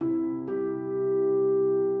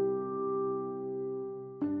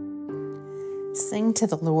Sing to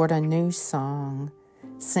the Lord a new song.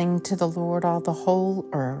 Sing to the Lord all the whole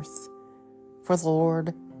earth. For the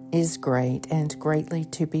Lord is great and greatly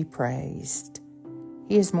to be praised.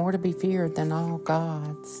 He is more to be feared than all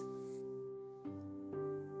gods.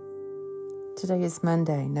 Today is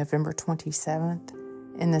Monday, November 27th,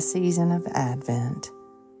 in the season of Advent.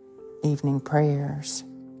 Evening prayers.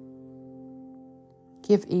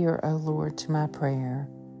 Give ear, O Lord, to my prayer,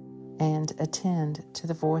 and attend to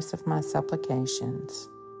the voice of my supplications.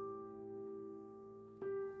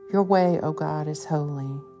 Your way, O God, is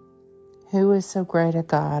holy. Who is so great a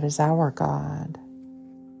God as our God?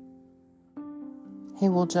 He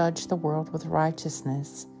will judge the world with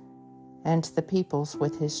righteousness and the peoples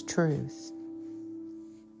with his truth.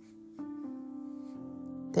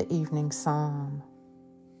 The Evening Psalm.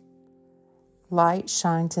 Light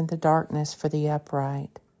shines in the darkness for the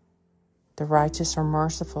upright. The righteous are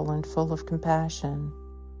merciful and full of compassion.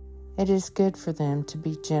 It is good for them to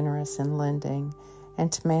be generous in lending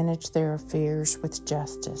and to manage their affairs with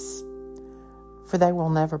justice. For they will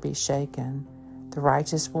never be shaken. The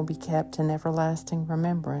righteous will be kept in everlasting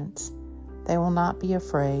remembrance. They will not be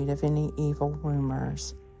afraid of any evil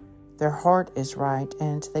rumors. Their heart is right,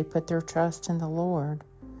 and they put their trust in the Lord.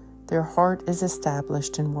 Their heart is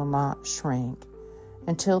established and will not shrink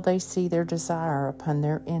until they see their desire upon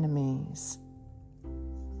their enemies.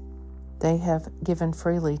 They have given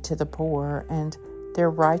freely to the poor, and their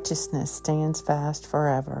righteousness stands fast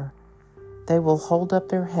forever. They will hold up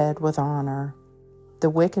their head with honor. The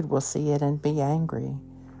wicked will see it and be angry.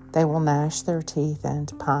 They will gnash their teeth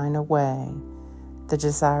and pine away. The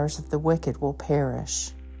desires of the wicked will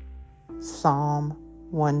perish. Psalm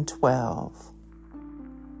 112.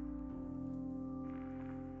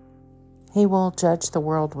 He will judge the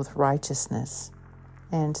world with righteousness,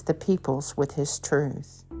 and the peoples with his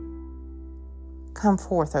truth. Come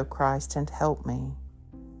forth, O Christ, and help me.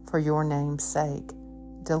 For your name's sake,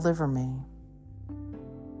 deliver me.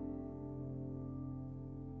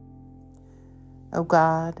 O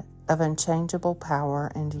God of unchangeable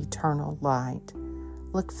power and eternal light,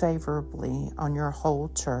 look favorably on your whole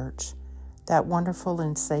church, that wonderful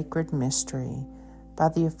and sacred mystery, by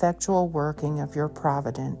the effectual working of your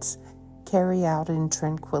providence. Carry out in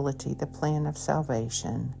tranquility the plan of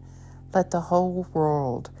salvation. Let the whole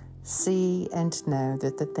world see and know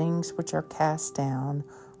that the things which are cast down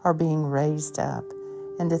are being raised up,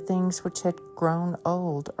 and the things which had grown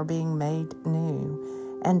old are being made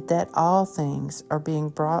new, and that all things are being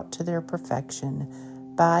brought to their perfection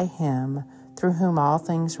by Him, through whom all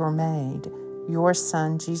things were made, your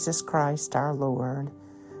Son, Jesus Christ our Lord,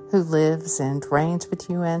 who lives and reigns with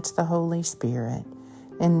you and the Holy Spirit,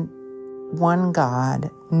 in one God,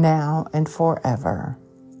 now and forever.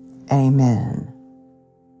 Amen.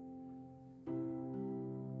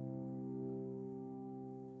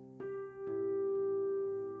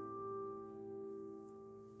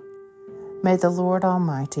 May the Lord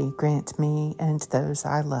Almighty grant me and those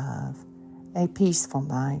I love a peaceful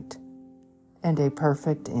night and a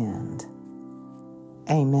perfect end.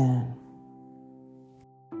 Amen.